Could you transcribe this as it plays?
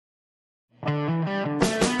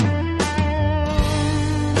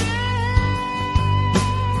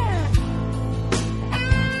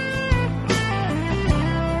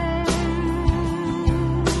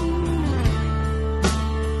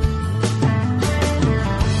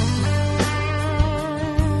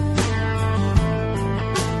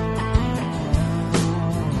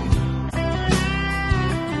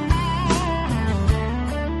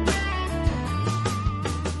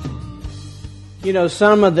You know,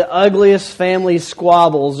 some of the ugliest family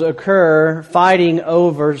squabbles occur fighting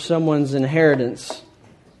over someone's inheritance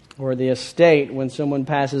or the estate when someone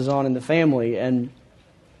passes on in the family. And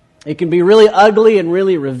it can be really ugly and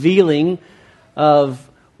really revealing of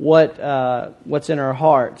what's in our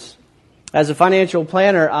hearts. As a financial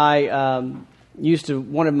planner,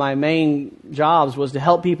 one of my main jobs was to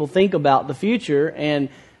help people think about the future and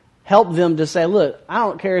help them to say, look, I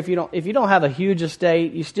don't care if you don't have a huge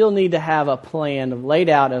estate, you still need to have a plan laid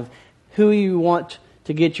out of who you want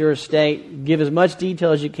to get your estate, give as much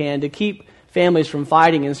detail as you can to keep families from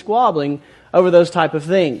fighting and squabbling over those type of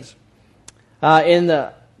things. In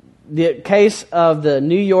the case of the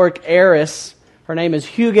New York heiress, her name is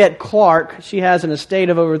Huguette Clark. She has an estate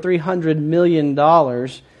of over $300 million.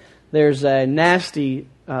 There's a nasty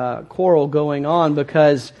quarrel going on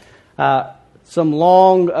because some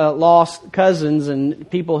long lost cousins and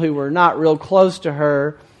people who were not real close to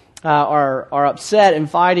her are upset and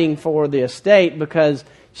fighting for the estate because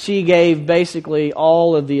she gave basically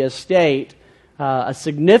all of the estate. A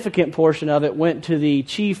significant portion of it went to the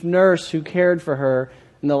chief nurse who cared for her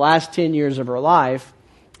in the last 10 years of her life.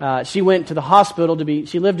 She went to the hospital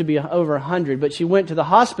she lived to be over 100, but she went to the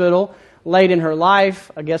hospital late in her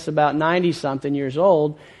life, I guess about 90-something years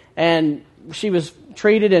old, and she was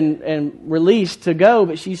treated and released to go,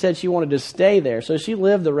 but she said she wanted to stay there. So she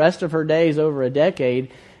lived the rest of her days, over a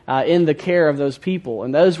decade, in the care of those people.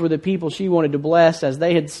 And those were the people she wanted to bless as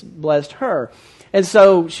they had blessed her. And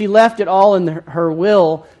so she left it all in her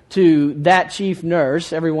will to that chief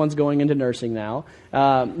nurse. Everyone's going into nursing now.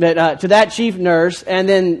 To that chief nurse, and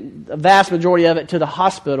then the vast majority of it to the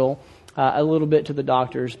hospital, a little bit to the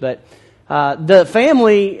doctors. But the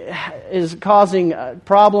family is causing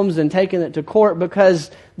problems and taking it to court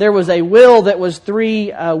because there was a will that was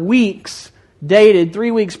 3 weeks dated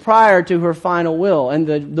 3 weeks prior to her final will.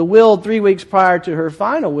 And the will 3 weeks prior to her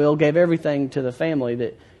final will gave everything to the family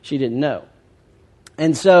that she didn't know.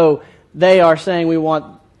 And so they are saying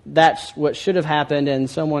that's what should have happened, and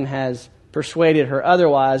someone has persuaded her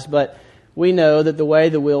otherwise. But we know that the way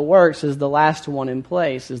the will works is the last one in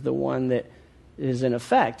place is the one that is in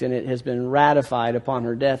effect, and it has been ratified upon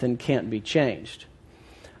her death and can't be changed.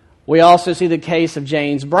 We also see the case of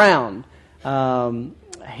James Brown.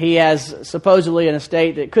 He has supposedly an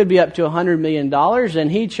estate that could be up to $100 million,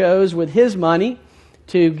 and he chose with his money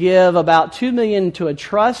to give about $2 million to a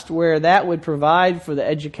trust where that would provide for the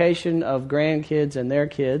education of grandkids and their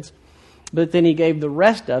kids. But then he gave the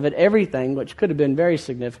rest of it, everything, which could have been very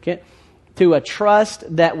significant, to a trust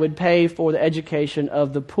that would pay for the education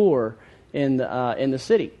of the poor in the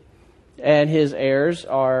city. And his heirs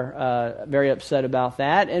are very upset about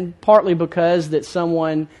that, and partly because that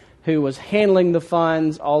someone who was handling the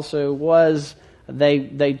funds also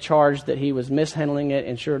they charged that he was mishandling it,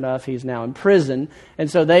 and sure enough, he's now in prison.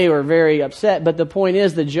 And so they were very upset. But the point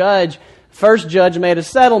is, the first judge made a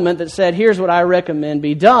settlement that said, here's what I recommend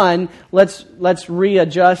be done. Let's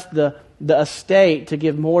readjust the estate to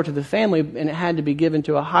give more to the family, and it had to be given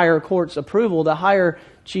to a higher court's approval. The higher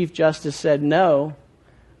chief justice said, no,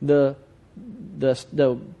 the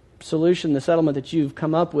solution, the settlement that you've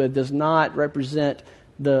come up with does not represent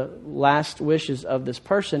the last wishes of this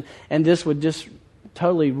person, and this would just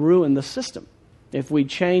totally ruin the system if we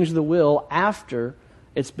change the will after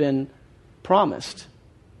it's been promised.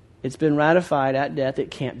 It's been ratified at death.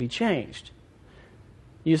 It can't be changed.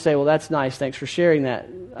 You say, well, that's nice. Thanks for sharing that.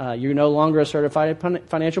 You're no longer a certified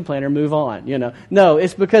financial planner. Move on. No,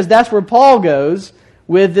 it's because that's where Paul goes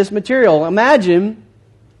with this material. Imagine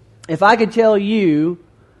if I could tell you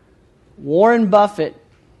Warren Buffett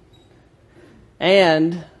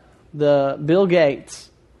and the Bill Gates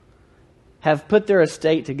have put their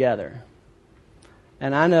estate together,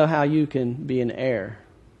 and I know how you can be an heir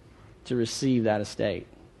to receive that estate.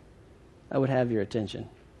 I would have your attention.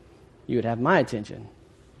 You would have my attention.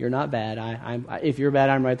 You're not bad. If you're bad,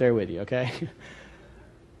 I'm right there with you, okay?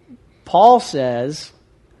 Paul says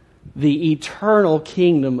the eternal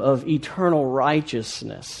kingdom of eternal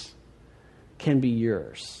righteousness can be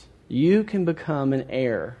yours. You can become an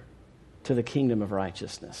heir to the kingdom of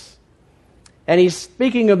righteousness. And he's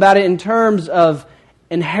speaking about it in terms of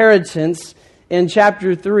inheritance in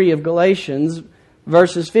chapter 3 of Galatians,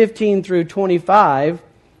 verses 15 through 25.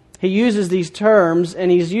 He uses these terms,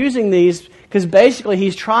 and he's using these because basically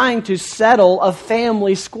he's trying to settle a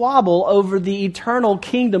family squabble over the eternal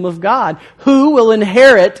kingdom of God. Who will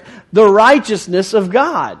inherit the righteousness of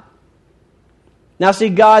God? Now see,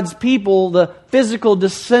 God's people, the physical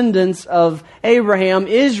descendants of Abraham,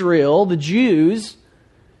 Israel, the Jews,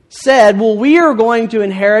 said, well, we are going to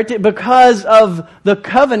inherit it because of the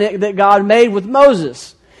covenant that God made with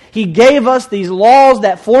Moses. He gave us these laws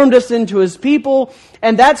that formed us into His people,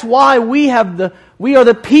 and that's why we are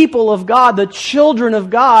the people of God, the children of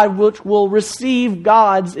God, which will receive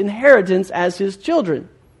God's inheritance as His children.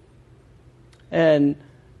 And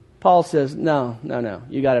Paul says, no,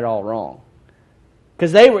 you got it all wrong.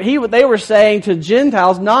 Because they were saying to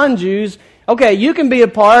Gentiles, non-Jews, okay, you can be a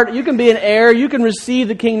part, you can be an heir, you can receive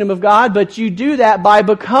the kingdom of God, but you do that by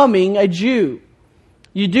becoming a Jew.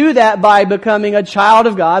 You do that by becoming a child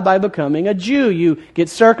of God, by becoming a Jew. You get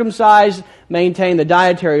circumcised, maintain the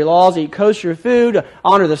dietary laws, eat kosher food,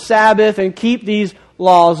 honor the Sabbath, and keep these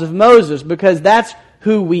laws of Moses, because that's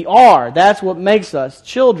who we are. That's what makes us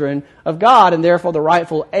children of God, and therefore the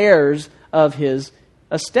rightful heirs of His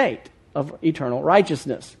estate of eternal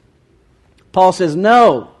righteousness. Paul says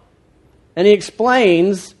no. And he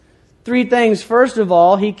explains three things. First of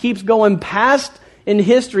all, he keeps going past in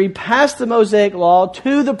history, past the Mosaic law,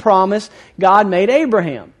 to the promise God made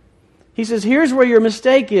Abraham. He says, here's where your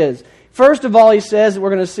mistake is. First of all, he says, we're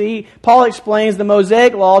going to see, Paul explains the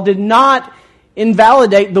Mosaic law did not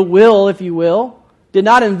invalidate the will, if you will, did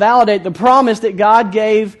not invalidate the promise that God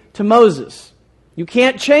gave to Moses. You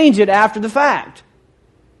can't change it after the fact.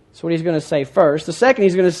 That's what he's going to say first. The second,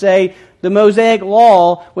 he's going to say the Mosaic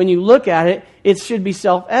law, when you look at it, it should be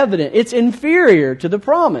self-evident. It's inferior to the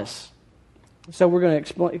promise. So we're going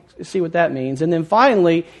to see what that means. And then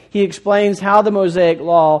finally, he explains how the Mosaic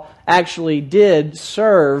law actually did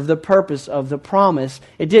serve the purpose of the promise.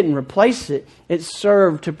 It didn't replace it. It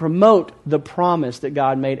served to promote the promise that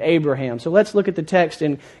God made Abraham. So let's look at the text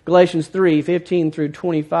in Galatians 3:15 through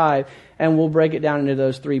 25, and we'll break it down into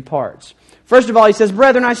those three parts. First of all, he says,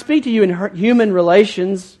 "Brethren, I speak to you in human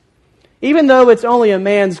relations, even though it's only a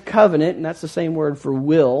man's covenant," and that's the same word for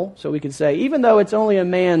will, so we could say, even though it's only a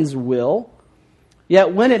man's will,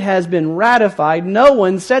 yet when it has been ratified, no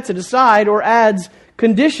one sets it aside or adds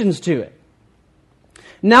conditions to it.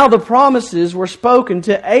 Now the promises were spoken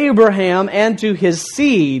to Abraham and to his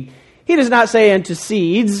seed. He does not say and to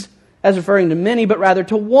seeds, as referring to many, but rather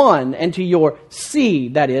to one, and to your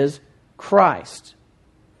seed, that is, Christ.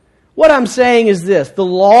 What I'm saying is this: the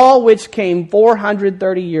law which came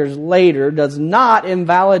 430 years later does not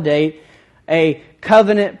invalidate a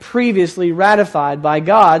covenant previously ratified by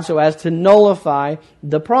God so as to nullify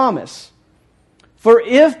the promise. For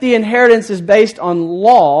if the inheritance is based on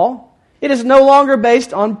law, it is no longer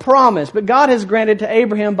based on promise, but God has granted to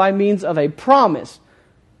Abraham by means of a promise.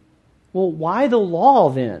 Well, why the law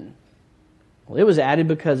then? Well, it was added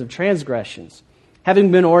because of transgressions,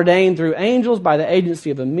 having been ordained through angels by the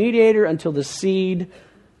agency of a mediator until the seed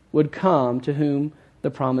would come to whom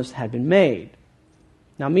the promise had been made.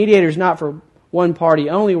 Now, mediator is not for one party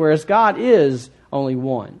only, whereas God is only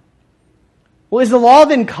one. Well, is the law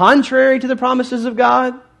then contrary to the promises of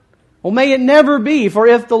God? Well, may it never be. For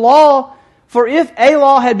if a law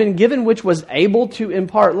had been given which was able to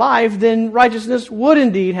impart life, then righteousness would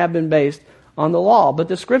indeed have been based on the law. But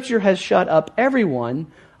the Scripture has shut up everyone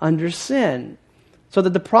under sin, so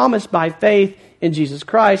that the promise by faith in Jesus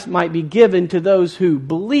Christ might be given to those who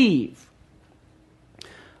believe.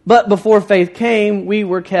 But before faith came, we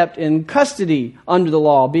were kept in custody under the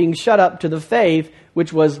law, being shut up to the faith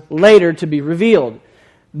which was later to be revealed.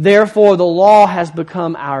 Therefore, the law has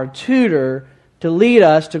become our tutor to lead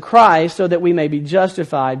us to Christ so that we may be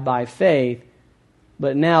justified by faith.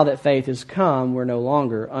 But now that faith has come, we're no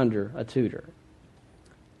longer under a tutor.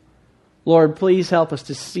 Lord, please help us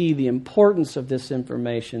to see the importance of this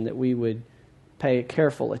information, that we would pay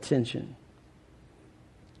careful attention,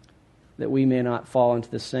 that we may not fall into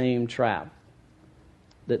the same trap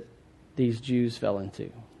that these Jews fell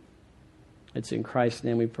into. It's in Christ's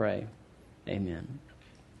name we pray. Amen.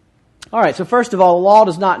 All right, so first of all, the law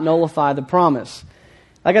does not nullify the promise.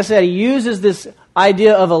 Like I said, he uses this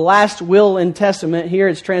idea of a last will and testament. Here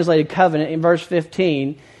it's translated covenant in verse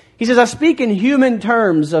 15. He says, I speak in human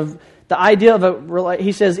terms of the idea of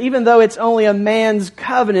he says, even though it's only a man's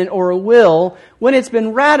covenant or a will, when it's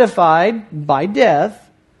been ratified by death,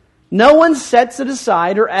 no one sets it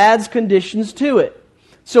aside or adds conditions to it.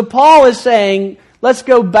 So Paul is saying, let's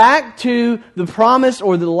go back to the promise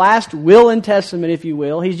or the last will and testament, if you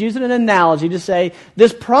will. He's using an analogy to say,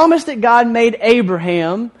 this promise that God made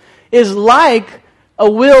Abraham is like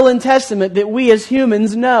a will and testament that we as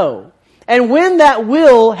humans know. And when that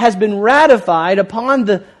will has been ratified upon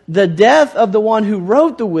the death of the one who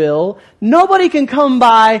wrote the will, nobody can come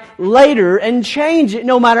by later and change it,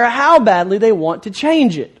 no matter how badly they want to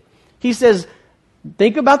change it. He says,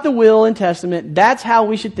 Think about the will and testament. That's how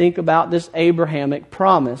we should think about this Abrahamic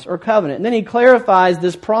promise or covenant. And then he clarifies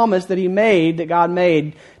this promise that God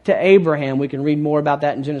made to Abraham. We can read more about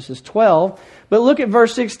that in Genesis 12. But look at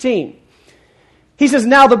verse 16. He says,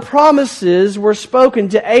 now the promises were spoken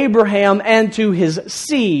to Abraham and to his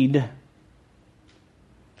seed.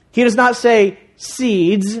 He does not say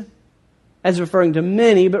seeds as referring to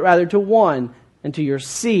many, but rather to one, and to your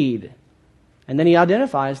seed. And then he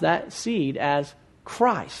identifies that seed as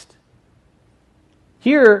Christ.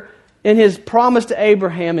 Here, in his promise to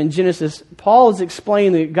Abraham in Genesis, Paul is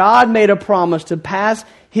explaining that God made a promise to pass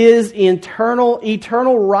his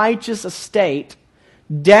eternal righteous estate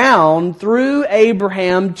down through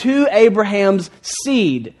Abraham to Abraham's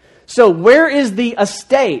seed. So where is the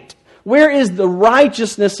estate? Where is the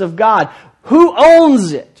righteousness of God? Who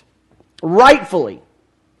owns it rightfully?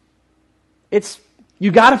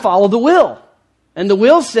 You got to follow the will. And the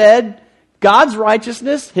will said God's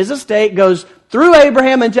righteousness, his estate, goes through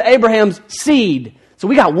Abraham into Abraham's seed. So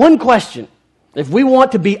we got one question. If we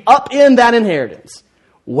want to be up in that inheritance,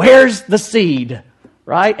 where's the seed?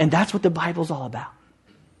 Right? And that's what the Bible's all about.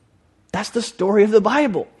 That's the story of the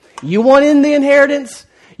Bible. You want in the inheritance?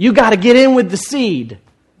 You got to get in with the seed.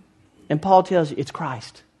 And Paul tells you it's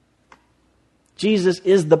Christ. Jesus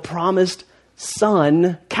is the promised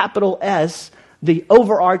Son, capital S, the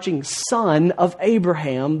overarching son of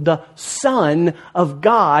Abraham, the Son of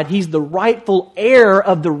God. He's the rightful heir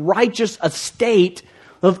of the righteous estate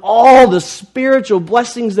of all the spiritual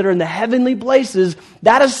blessings that are in the heavenly places.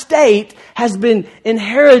 That estate has been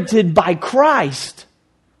inherited by Christ.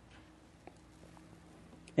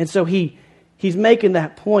 And so he's making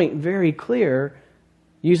that point very clear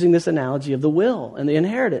using this analogy of the will and the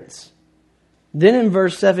inheritance. Then in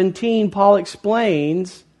verse 17, Paul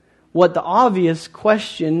explains what the obvious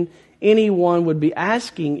question anyone would be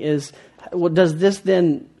asking is, how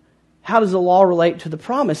does the law relate to the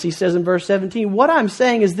promise? He says in verse 17, what I'm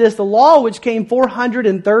saying is this, the law which came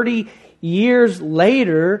 430 years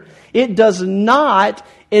later, it does not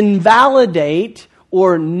invalidate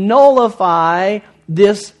or nullify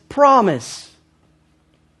this promise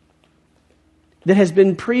that has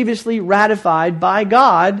been previously ratified by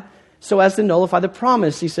God so as to nullify the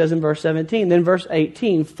promise, he says in verse 17. Then verse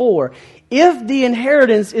 18, for if the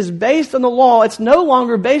inheritance is based on the law, it's no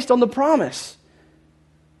longer based on the promise.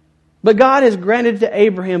 But God has granted it to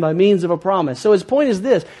Abraham by means of a promise. So his point is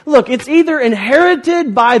this. Look, it's either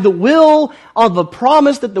inherited by the will of a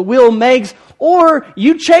promise that the will makes, or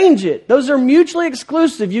you change it. Those are mutually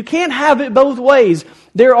exclusive. You can't have it both ways.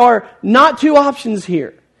 There are not two options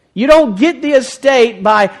here. You don't get the estate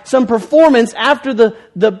by some performance after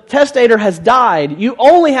the testator has died. You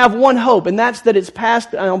only have one hope, and that's that it's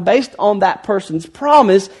passed based on that person's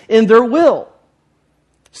promise in their will.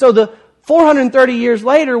 So the 430 years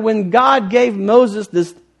later, when God gave Moses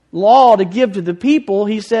this law to give to the people,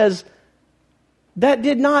 he says, that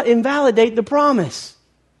did not invalidate the promise.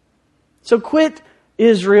 So quit,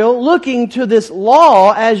 Israel, looking to this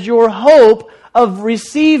law as your hope of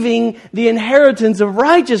receiving the inheritance of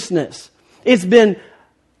righteousness. It's been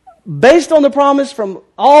based on the promise from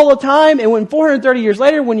all the time, and when 430 years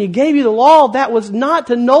later, when he gave you the law, that was not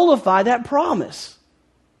to nullify that promise.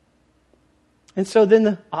 And so then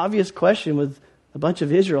the obvious question with a bunch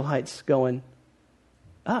of Israelites going,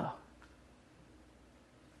 oh,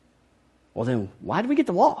 well then why did we get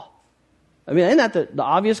the law? I mean, isn't that the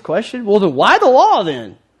obvious question? Well then why the law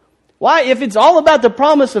then? Why, if it's all about the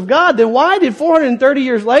promise of God, then why did 430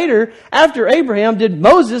 years later, after Abraham, did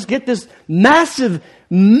Moses get this massive,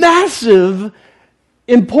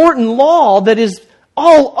 important law that is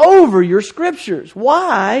all over your scriptures?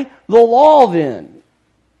 Why the law then?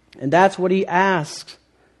 And that's what he asks.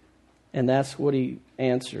 And that's what he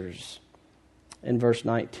answers in verse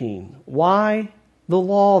 19. Why the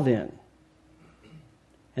law then?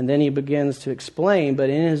 And then he begins to explain, but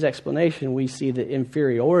in his explanation we see the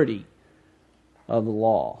inferiority of the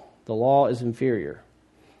law. The law is inferior.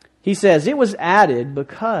 He says it was added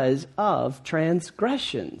because of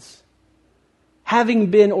transgressions,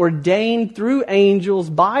 having been ordained through angels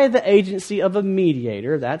by the agency of a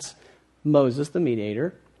mediator, that's Moses the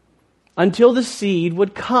mediator, until the seed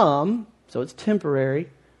would come, so it's temporary,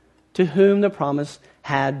 to whom the promise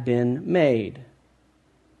had been made.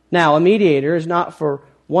 Now, a mediator is not for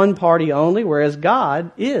one party only, whereas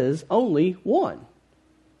God is only one.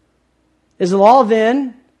 Is the law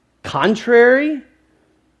then contrary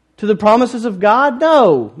to the promises of God?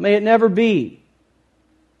 No, may it never be.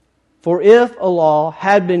 For if a law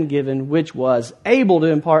had been given which was able to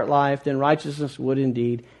impart life, then righteousness would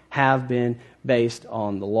indeed have been based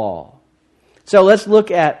on the law. So let's look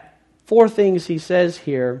at 4 things he says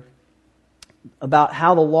here about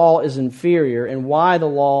how the law is inferior and why the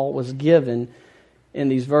law was given in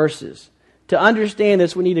these verses. To understand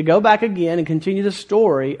this, we need to go back again and continue the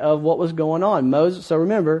story of what was going on. Moses, so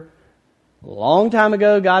remember, a long time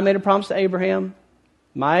ago, God made a promise to Abraham.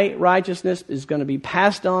 My righteousness is going to be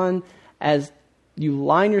passed on as you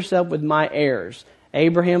line yourself with my heirs.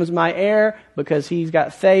 Abraham is my heir because he's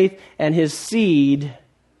got faith, and his seed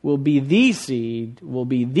will be the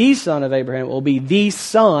son of Abraham, will be the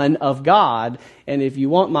son of God. And if you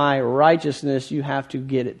want my righteousness, you have to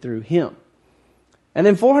get it through him. And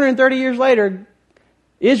then 430 years later,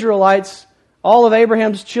 Israelites, all of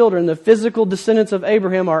Abraham's children, the physical descendants of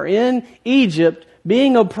Abraham, are in Egypt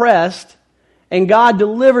being oppressed, and God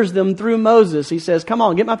delivers them through Moses. He says, come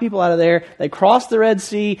on, get my people out of there. They cross the Red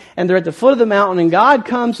Sea, and they're at the foot of the mountain, and God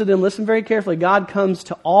comes to them. Listen very carefully. God comes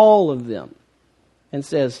to all of them and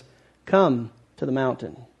says, come to the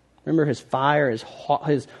mountain. Remember, his fire, his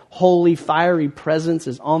holy, fiery presence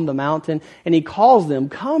is on the mountain, and he calls them,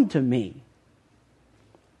 come to me.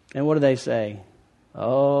 And what do they say?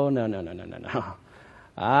 Oh, no.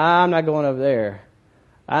 I'm not going over there.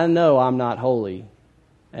 I know I'm not holy,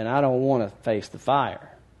 and I don't want to face the fire.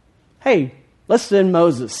 Hey, let's send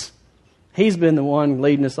Moses. He's been the one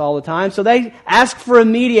leading us all the time. So they ask for a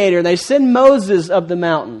mediator. They send Moses up the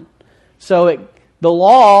mountain. So the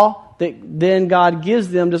law that then God gives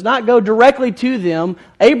them does not go directly to them.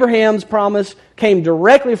 Abraham's promise came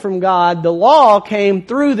directly from God. The law came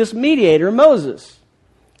through this mediator, Moses.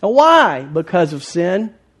 And why? Because of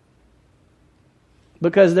sin.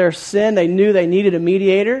 Because their sin, they knew they needed a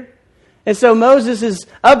mediator. And so Moses is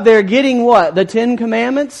up there getting what? The 10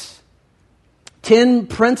 Commandments? 10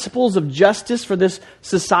 principles of justice for this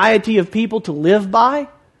society of people to live by.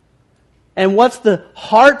 And what's the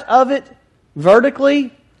heart of it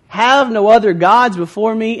vertically? Have no other gods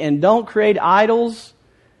before me and don't create idols.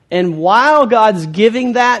 And while God's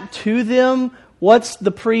giving that to them, what's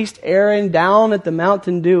the priest Aaron down at the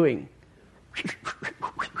mountain doing?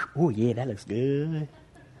 Oh yeah, that looks good.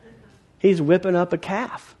 He's whipping up a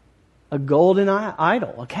calf. A golden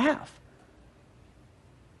idol, a calf.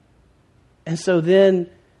 And so then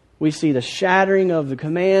we see the shattering of the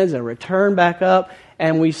commands and return back up,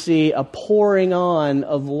 and we see a pouring on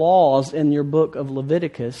of laws in your book of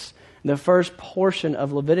Leviticus. The first portion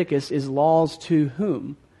of Leviticus is laws to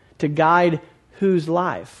whom? To guide whose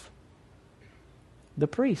life? The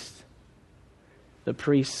priest. The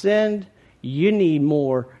priest sinned. You need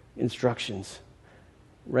more instructions.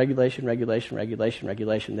 Regulation,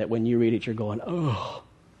 that when you read it, you're going, oh,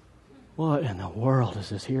 what in the world is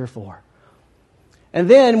this here for? And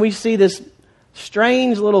then we see this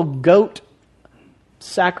strange little goat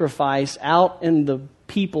sacrifice out in the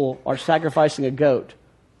people are sacrificing a goat.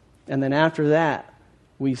 And then after that,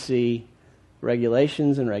 we see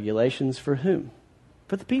regulations and regulations for whom?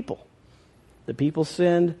 For the people. The people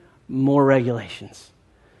sinned, more regulations.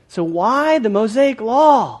 So why the Mosaic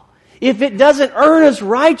Law? If it doesn't earn us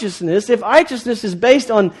righteousness, if righteousness is based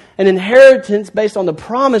on an inheritance, based on the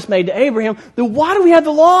promise made to Abraham, then why do we have the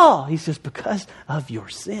law? He says, because of your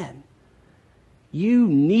sin. You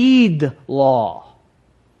need the law.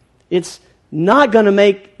 It's not going to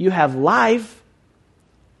make you have life.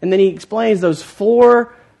 And then he explains those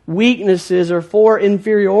 4 weaknesses or 4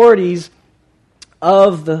 inferiorities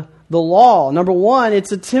of the law. Number 1,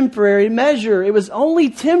 it's a temporary measure. It was only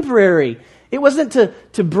temporary. It wasn't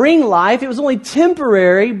to bring life. It was only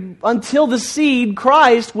temporary until the seed,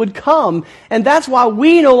 Christ, would come. And that's why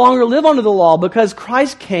we no longer live under the law, because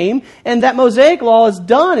Christ came and that Mosaic law is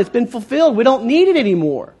done. It's been fulfilled. We don't need it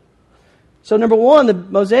anymore. So number 1, the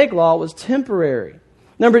Mosaic law was temporary.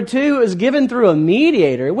 Number 2, it was given through a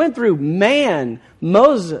mediator. It went through man,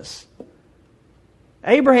 Moses.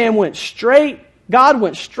 God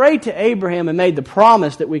went straight to Abraham and made the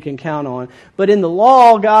promise that we can count on. But in the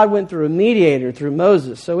law, God went through a mediator, through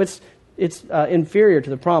Moses. So it's inferior to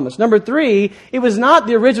the promise. Number 3, it was not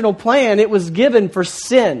the original plan. It was given for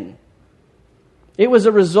sin. It was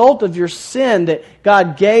a result of your sin that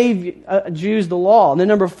God gave Jews the law. And then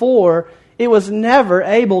number 4, it was never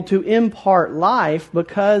able to impart life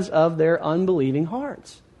because of their unbelieving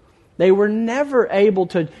hearts. They were never able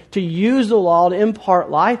to use the law to impart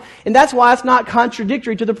life. And that's why it's not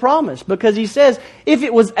contradictory to the promise. Because he says, if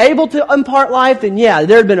it was able to impart life, then yeah,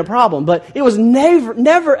 there had been a problem. But it was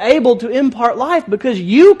never able to impart life because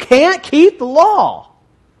you can't keep the law.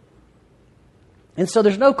 And so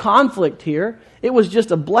there's no conflict here. It was just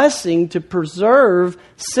a blessing to preserve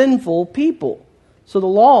sinful people. So the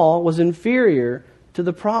law was inferior to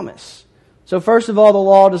the promise. So first of all, the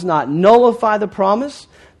law does not nullify the promise.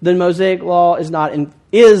 The Mosaic law is not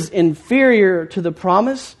is inferior to the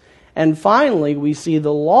promise. And finally, we see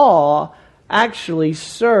the law actually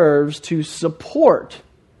serves to support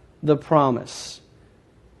the promise.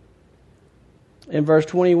 In verse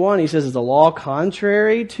 21, he says, is the law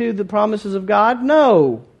contrary to the promises of God?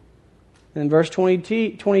 No. In verse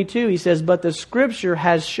 22, he says, but the Scripture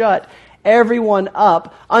has shut everyone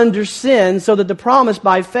up under sin so that the promise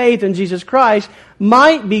by faith in Jesus Christ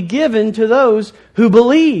might be given to those who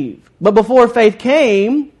believe. But before faith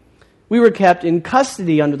came, we were kept in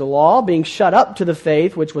custody under the law, being shut up to the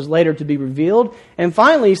faith which was later to be revealed. And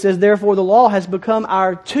finally, he says, therefore the law has become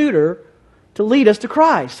our tutor to lead us to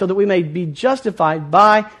Christ, so that we may be justified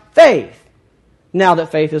by faith. Now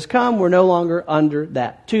that faith has come, we're no longer under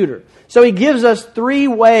that tutor. So he gives us three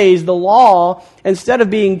ways the law, instead of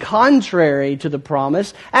being contrary to the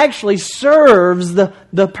promise, actually serves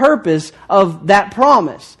the purpose of that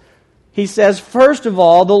promise. He says, first of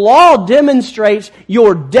all, the law demonstrates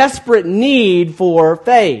your desperate need for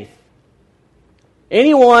faith.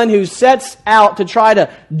 Anyone who sets out to try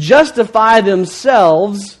to justify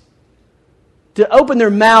themselves, to open their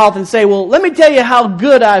mouth and say, well, let me tell you how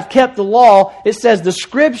good I've kept the law, it says the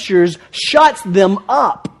Scriptures shuts them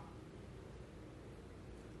up.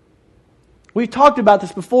 We've talked about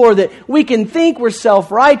this before, that we can think we're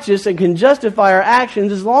self-righteous and can justify our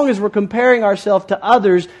actions as long as we're comparing ourselves to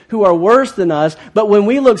others who are worse than us. But when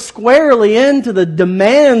we look squarely into the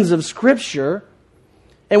demands of Scripture,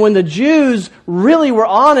 and when the Jews really were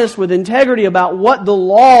honest with integrity about what the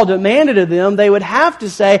law demanded of them, they would have to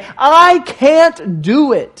say, I can't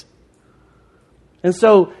do it. And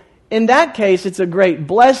so, in that case, it's a great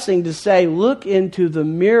blessing to say, look into the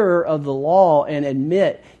mirror of the law and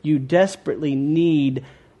admit you desperately need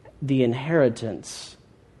the inheritance,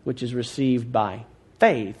 which is received by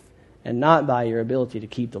faith and not by your ability to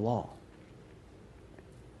keep the law.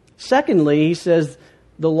 Secondly, he says,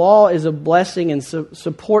 the law is a blessing and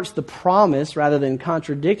supports the promise rather than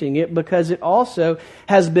contradicting it, because it also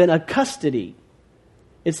has been a custody.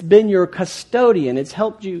 It's been your custodian. It's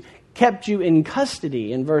kept you in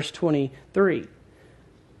custody in verse 23.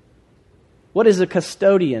 What is a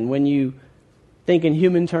custodian? When you think in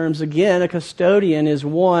human terms again, a custodian is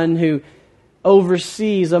one who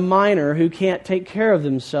oversees a minor who can't take care of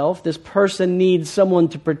themselves. This person needs someone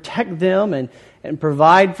to protect them and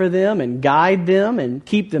provide for them and guide them and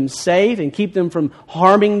keep them safe and keep them from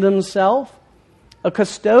harming themselves. A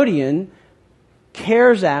custodian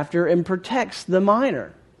cares after and protects the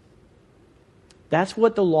minor. That's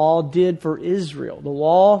what the law did for Israel. The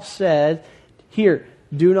law said, here,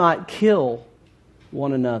 do not kill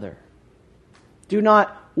one another. Do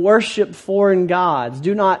not worship foreign gods.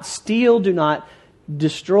 Do not steal. Do not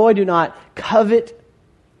destroy. Do not covet.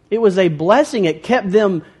 It was a blessing. It kept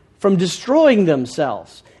them from destroying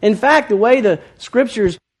themselves. In fact, the way the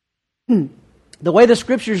Scriptures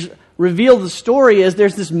reveal the story is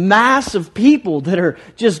there's this mass of people that are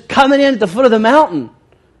just coming in at the foot of the mountain.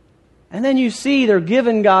 And then you see they're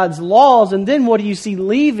given God's laws, and then what do you see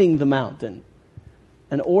leaving the mountain?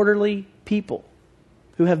 An orderly people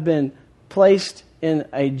who have been placed in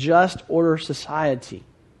a just order society.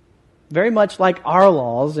 Very much like our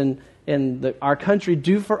laws and our country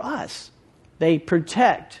do for us. They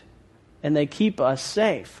protect and they keep us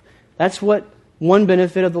safe. That's what one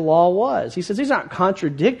benefit of the law was. He says these aren't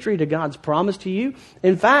contradictory to God's promise to you.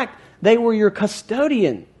 In fact, they were your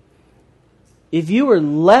custodian. If you were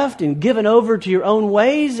left and given over to your own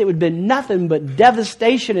ways, it would have been nothing but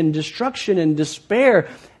devastation and destruction and despair.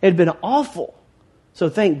 It had been awful. So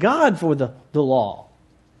thank God for the law.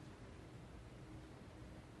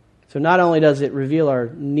 So not only does it reveal our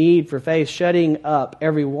need for faith, shutting up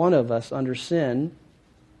every one of us under sin,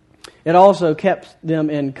 it also kept them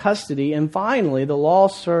in custody. And finally, the law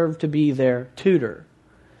served to be their tutor.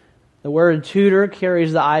 The word tutor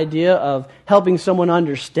carries the idea of helping someone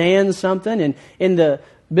understand something. And in the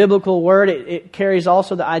biblical word, it carries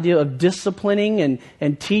also the idea of disciplining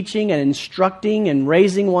and teaching and instructing and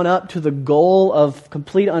raising one up to the goal of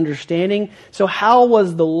complete understanding. So how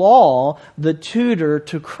was the law the tutor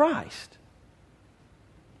to Christ?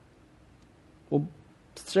 Well,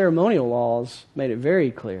 ceremonial laws made it very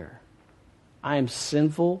clear. I am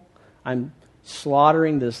sinful. I'm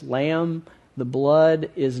slaughtering this lamb. The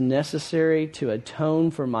blood is necessary to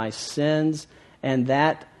atone for my sins, and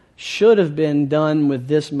that should have been done with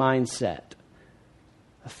this mindset.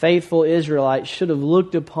 A faithful Israelite should have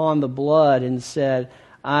looked upon the blood and said,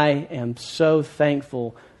 I am so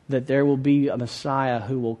thankful that there will be a Messiah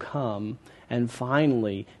who will come and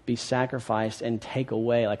finally be sacrificed and take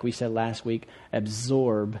away, like we said last week,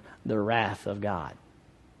 absorb the wrath of God.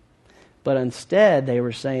 But instead, they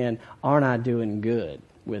were saying, aren't I doing good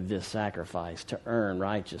with this sacrifice to earn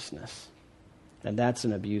righteousness? And that's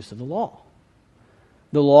an abuse of the law.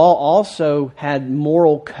 The law also had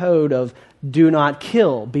moral code of do not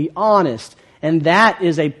kill, be honest. And that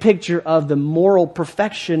is a picture of the moral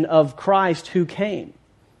perfection of Christ who came.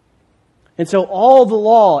 And so all the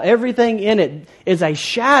law, everything in it, is a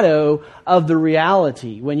shadow of the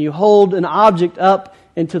reality. When you hold an object up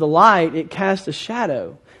into the light, it casts a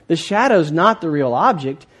shadow. The shadow is not the real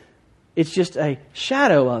object. It's just a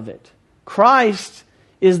shadow of it. Christ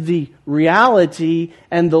is the reality,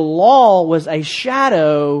 and the law was a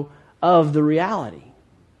shadow of the reality.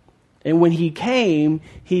 And when He came,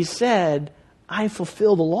 He said, I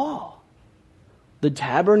fulfill the law. The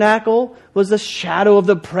tabernacle was a shadow of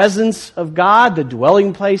the presence of God, the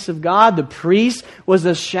dwelling place of God. The priest was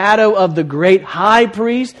a shadow of the great high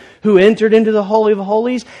priest who entered into the Holy of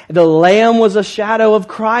Holies. The lamb was a shadow of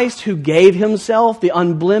Christ who gave Himself, the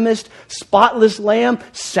unblemished, spotless lamb,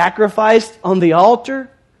 sacrificed on the altar.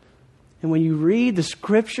 And when you read the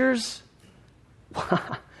Scriptures,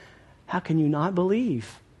 how can you not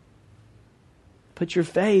believe? Put your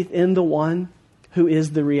faith in the one who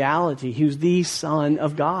is the reality, who's the Son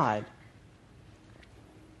of God.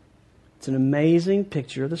 It's an amazing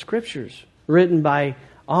picture of the Scriptures, written by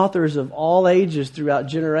authors of all ages throughout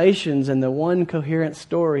generations, and the one coherent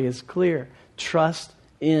story is clear. Trust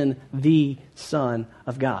in the Son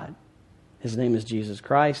of God. His name is Jesus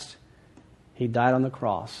Christ. He died on the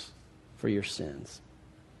cross for your sins.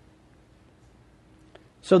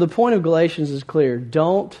 So the point of Galatians is clear.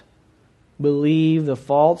 Don't believe the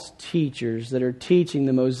false teachers that are teaching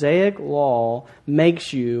the Mosaic law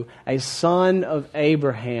makes you a son of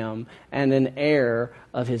Abraham and an heir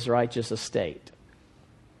of his righteous estate.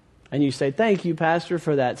 And you say, thank you, Pastor,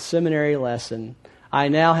 for that seminary lesson. I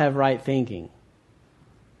now have right thinking.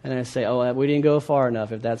 And I say, oh, we didn't go far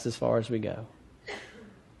enough if that's as far as we go.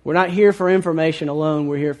 We're not here for information alone.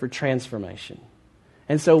 We're here for transformation.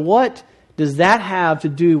 And so what does that have to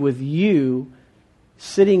do with you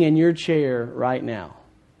sitting in your chair right now?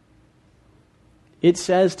 It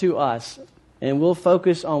says to us, and we'll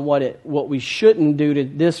focus on what we shouldn't do to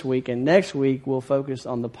this week, and next week we'll focus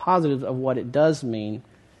on the positives of what it does mean.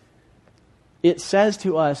 It says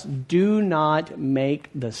to us, do not make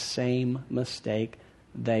the same mistake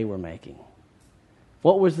they were making.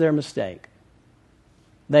 What was their mistake?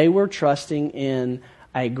 They were trusting in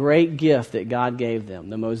a great gift that God gave them,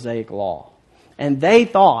 the Mosaic law. And they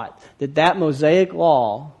thought that Mosaic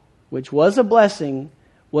law, which was a blessing,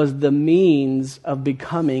 was the means of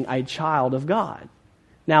becoming a child of God.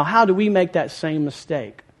 Now, how do we make that same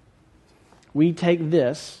mistake? We take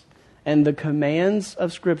this and the commands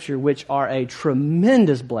of Scripture, which are a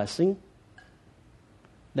tremendous blessing.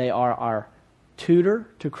 They are our tutor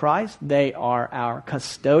to Christ. They are our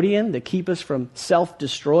custodian that keep us from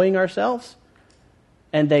self-destroying ourselves.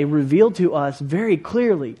 And they reveal to us very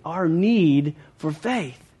clearly our need for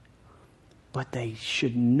faith. But they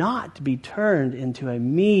should not be turned into a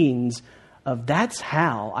means of that's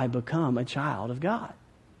how I become a child of God.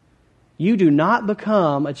 You do not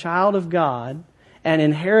become a child of God and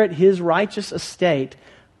inherit His righteous estate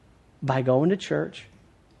by going to church,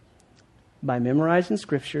 by memorizing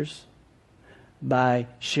Scriptures, by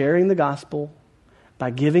sharing the gospel, by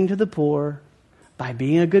giving to the poor, by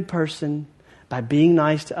being a good person, by being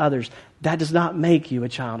nice to others. That does not make you a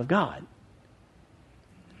child of God.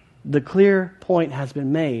 The clear point has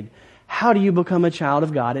been made. How do you become a child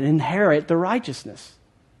of God and inherit the righteousness?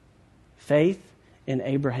 Faith in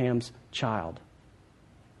Abraham's child,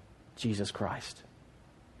 Jesus Christ.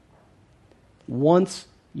 Once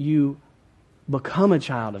you become a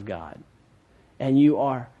child of God and you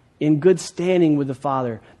are in good standing with the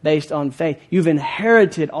Father based on faith, you've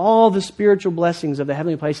inherited all the spiritual blessings of the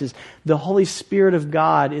heavenly places. The Holy Spirit of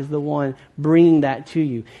God is the one bringing that to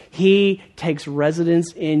you. He takes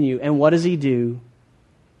residence in you. And what does He do?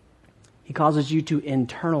 He causes you to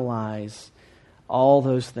internalize all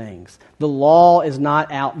those things. The law is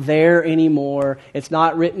not out there anymore. It's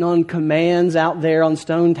not written on commands out there on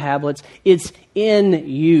stone tablets. It's in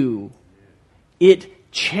you.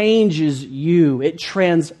 It changes you. It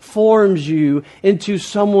transforms you into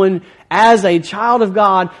someone as a child of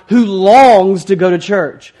God who longs to go to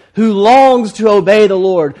church, who longs to obey the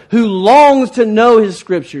Lord, who longs to know His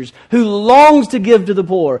Scriptures, who longs to give to the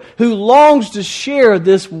poor, who longs to share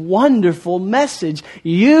this wonderful message.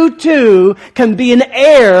 You too can be an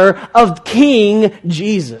heir of King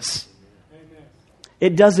Jesus.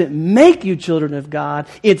 It doesn't make you children of God.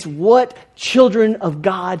 It's what children of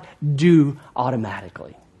God do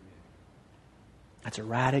automatically. That's a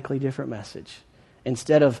radically different message.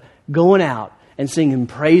 Instead of going out and singing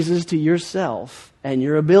praises to yourself and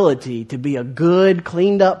your ability to be a good,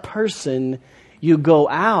 cleaned up person, you go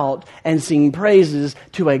out and sing praises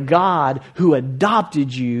to a God who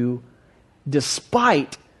adopted you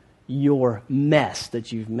despite your mess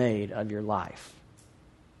that you've made of your life.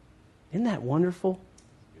 Isn't that wonderful?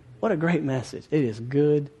 What a great message. It is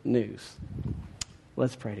good news.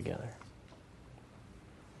 Let's pray together.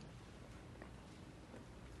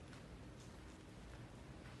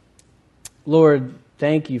 Lord,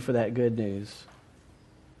 thank you for that good news.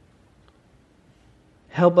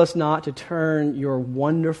 Help us not to turn your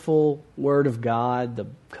wonderful Word of God, the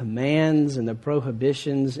commands and the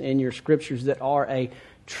prohibitions in your Scriptures that are a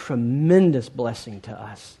tremendous blessing to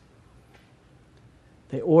us.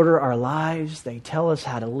 They order our lives. They tell us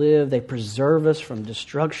how to live. They preserve us from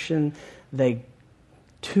destruction. They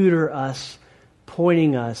tutor us,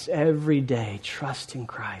 pointing us every day, trust in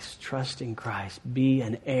Christ, be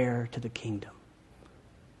an heir to the kingdom.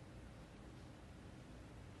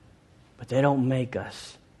 But they don't make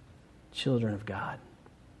us children of God.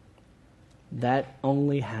 That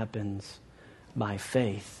only happens by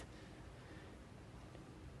faith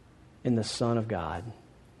in the Son of God,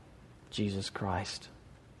 Jesus Christ.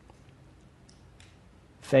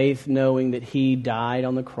 Faith knowing that He died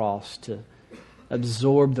on the cross to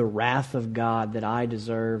absorb the wrath of God that I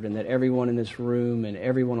deserved and that everyone in this room and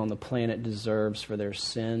everyone on the planet deserves for their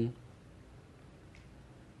sin.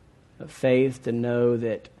 A faith to know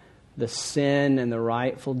that the sin and the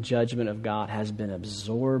rightful judgment of God has been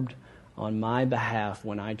absorbed on my behalf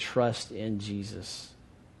when I trust in Jesus.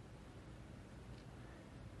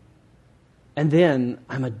 And then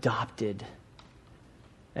I'm adopted.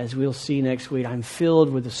 As we'll see next week, I'm filled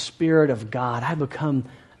with the Spirit of God. I become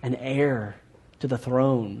an heir to the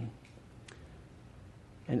throne.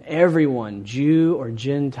 And everyone, Jew or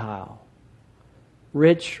Gentile,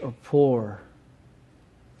 rich or poor,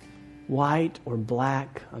 white or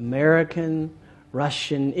black, American,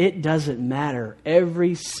 Russian, it doesn't matter.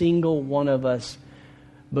 Every single one of us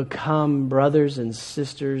become brothers and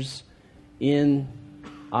sisters in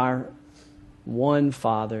our one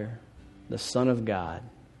Father, the Son of God.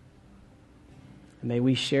 May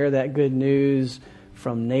we share that good news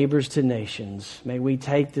from neighbors to nations. May we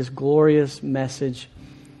take this glorious message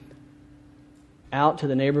out to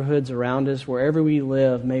the neighborhoods around us, wherever we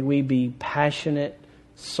live. May we be passionate,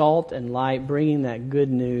 salt and light, bringing that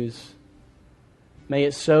good news. May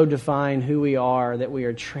it so define who we are that we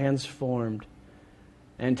are transformed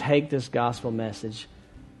and take this gospel message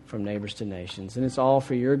from neighbors to nations. And it's all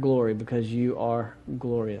for your glory because you are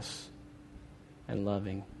glorious and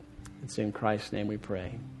loving. It's in Christ's name we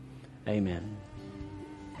pray. Amen.